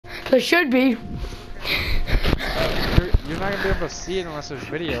There should be. You're not gonna be able to see it unless there's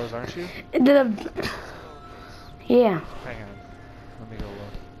videos, aren't you? Yeah. Hang on. Let me go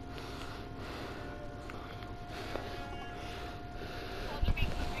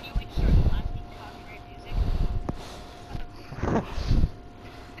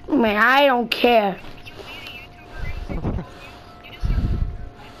look. Man, I don't care.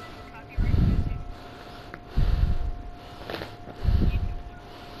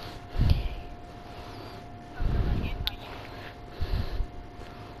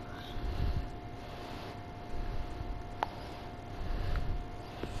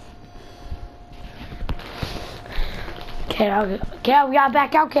 Kale, we gotta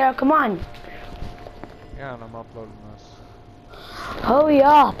back out, Kale, come on. Yeah, and I'm uploading this. Hurry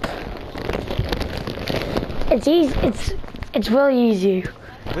up. It's easy, it's really easy.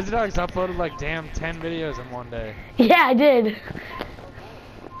 Dog's uploaded like damn 10 videos in one day. Yeah, I did.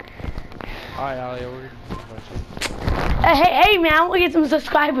 Alright, Ali, we're gonna Hey man, I wanna get some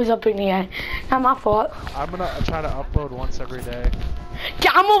subscribers up in here. Not my fault. I'm gonna try to upload once every day.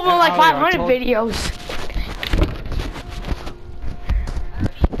 Yeah, I'm over like 500 videos.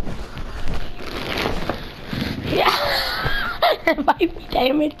 Yeah. Might be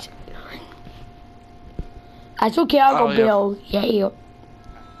damaged. That's okay, I'll go build. Yeah.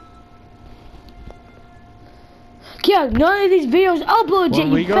 Yeah, none of these videos upload yet,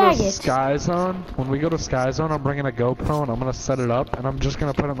 you faggot. When we go to Sky Zone, I'm bringing a GoPro and I'm gonna set it up and I'm just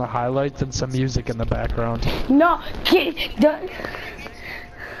gonna put in the highlights and some music in the background. No,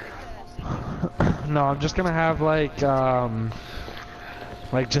 no, I'm just gonna have like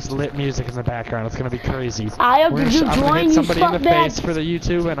just lit music in the background. It's gonna be crazy. I'm gonna hit somebody in the face for the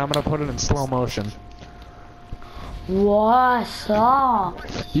YouTube and I'm gonna put it in slow motion. What's up?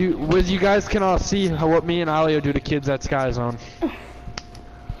 You guys can all see what me and Alio do to kids at Sky Zone.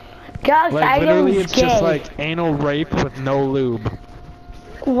 Guys, like literally, it's just like anal rape with no lube.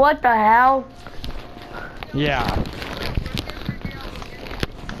 What the hell? Yeah.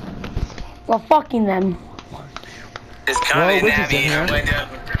 Well, fucking them. Well, which is in here?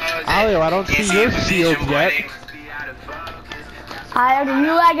 Alio, I don't see your shield yet. Do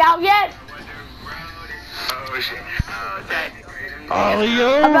you lag out yet?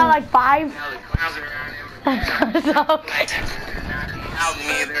 Alio? About like 5.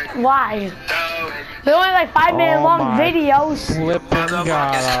 Why? They're only like 5-minute long videos. Flippin'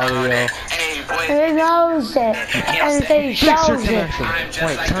 God, Alio. It knows it. And it shows it.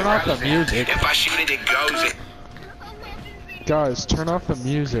 Wait, turn off the music. Guys, turn off the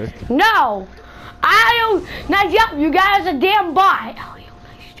music. No! Nice job, you guys are damn bot.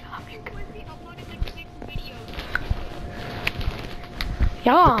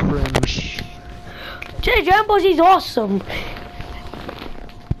 Yeah. Cringe. He's awesome.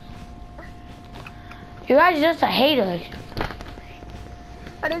 You guys are just a hater.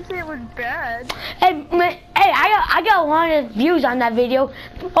 I didn't say it was bad. Hey, I got a lot of views on that video.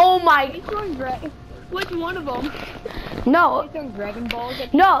 Oh my. Which one of them? No. Dragon Balls?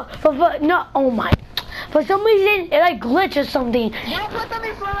 No, but no. Oh my. For some reason, it like glitched or something. Don't put them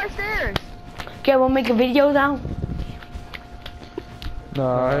in front of my stairs. Okay, we'll make a video now. No,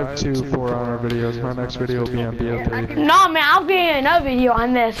 I have 2 4-hour videos. My next video will be on BO3. No, man, I'll be in another video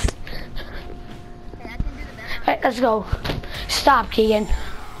on this. Alright, let's go. Stop, Keegan.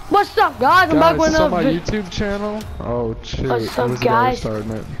 What's up, guys? I'm back with another video. What's on my YouTube channel? Oh, shit. What's up, guys?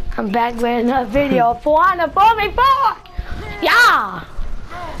 I'm back with another video. 444! Yeah!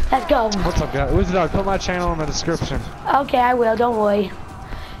 Let's go. What's up, guys? Wizard Dog, put my channel in the description. Okay, I will. Don't worry.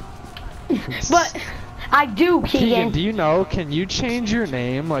 But I do, Keegan. Do you know, can you change your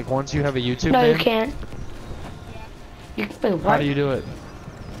name, like, once you have a YouTube name? No, you can't. How do you do it?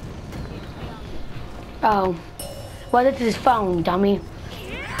 Oh. Well, this is his phone, dummy.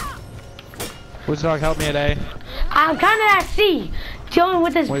 Wizard Dog, help me at A. I'm kind of at C, dealing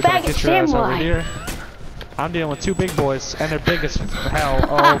with this bag of samurai. I'm dealing with 2 big boys, and they're big as hell.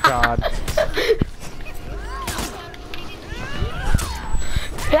 Oh, God.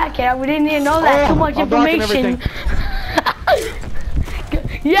 Yeah, kid, we didn't even know that. Too much information.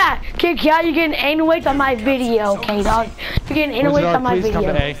 Yeah, kid, how you getting anal weights on my video, okay, dog? You're getting anal weights on my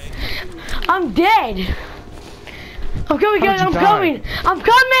video. I'm dead. I'm coming, guys. I'm coming. I'm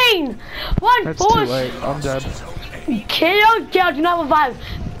coming. That's too late. I'm dead. Kid, do not revive.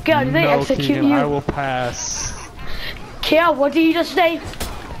 God, did they execute Keegan, you? I will pass. Kid, what did you just say?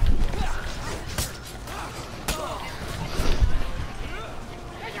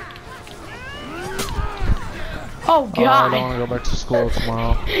 Oh God! I don't want to go back to school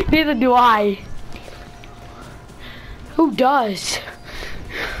tomorrow. Neither do I. Who does?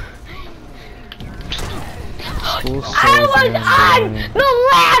 I was on the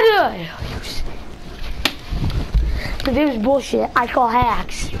ladder! But this is bullshit. I call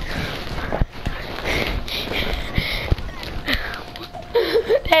hacks.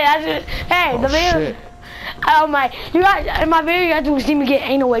 Hey, that's it. Hey, the video. Oh my! You guys, in my video, you guys will see me get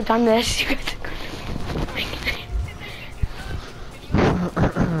anal raped on this.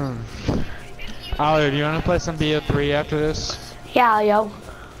 Ollie, do you want to play some BO3 after this? Yeah, yo.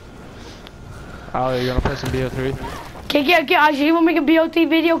 Ollie, you want to play some BO3? Okay, actually, you want to make a BOT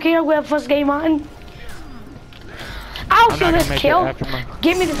video? Okay, I'm going to first game on. I'll show this kill.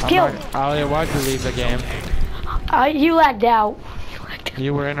 Give me this kill. Ollie, why'd you leave the game? You lagged out.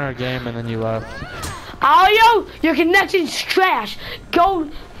 You were in our game and then you left. Alio, your connection's trash. Go.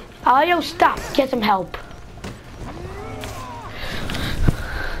 Alio, stop. Get some help.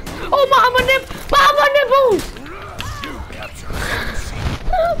 Oh, Mama Nipples!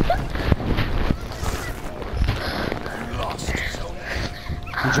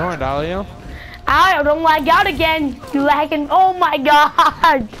 You joined, Alio? Alio, don't lag out again. You lagging. Oh my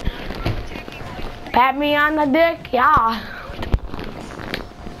god. Pat me on the dick? Yeah.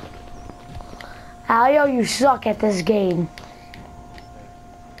 Alio, you suck at this game.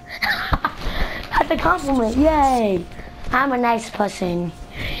 That's a compliment. Yay. I'm a nice person.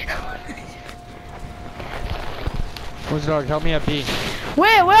 Where's the dog? Help me at B.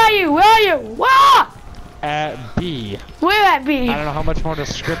 Where are you? Where are you? Where? At B. Where at B? I don't know how much more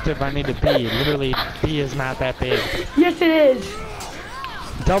descriptive I need to be. Literally, B is not that big. Yes, it is.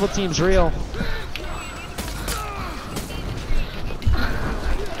 Double team's real.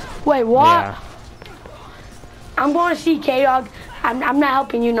 Wait, what? Yeah. I'm going to see K-Dog. I'm not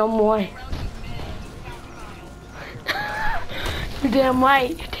helping you no more. You're damn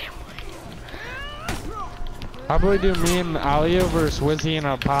right. How about we do me and Alio versus Wizzy in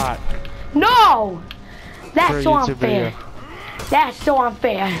a pot? No! That's so unfair. Video. That's so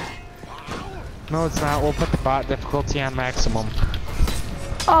unfair. No, it's not. We'll put the bot difficulty on maximum.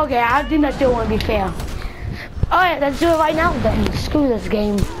 Okay, I think that still won't be fair. Alright, let's do it right now then. Screw this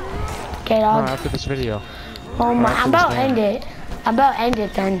game. K-Dog. No, after this video. Oh my, I'm about to end it. I'm about to end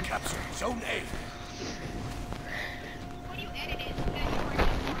it then.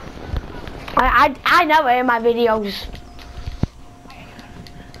 I never end my videos.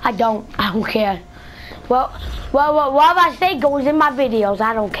 I don't care. Well, what I say goes in my videos.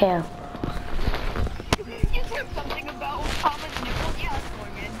 I don't care. You said something about Thomas Nipple? Yeah,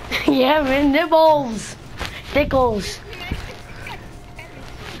 that's going in. Yeah, man, nipples, dickles.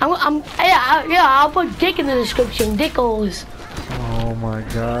 Yeah, I'll put dick in the description. Dickles. Oh my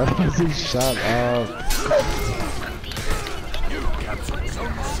god, shut up.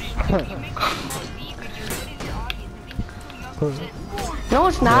 No,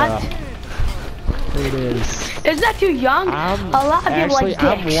 it's not. Yeah, it is. Is that too young? A lot of people like dicks.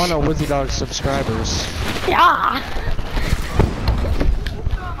 I'm one of Wizzy Dog's subscribers. Yeah.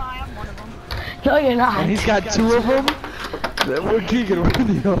 No, you're not. And he's got 2 of them? We're Keegan, we're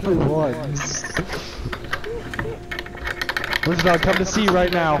the only ones. Wizzy Dog, come to see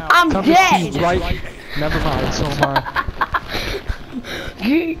right now. I'm come dead. To see right. Never mind, so am I.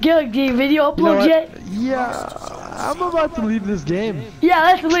 Get the video upload yet? Yeah, I'm about to leave this game. Yeah,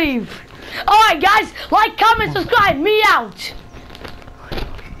 let's leave. Alright guys, like, comment, subscribe, me out.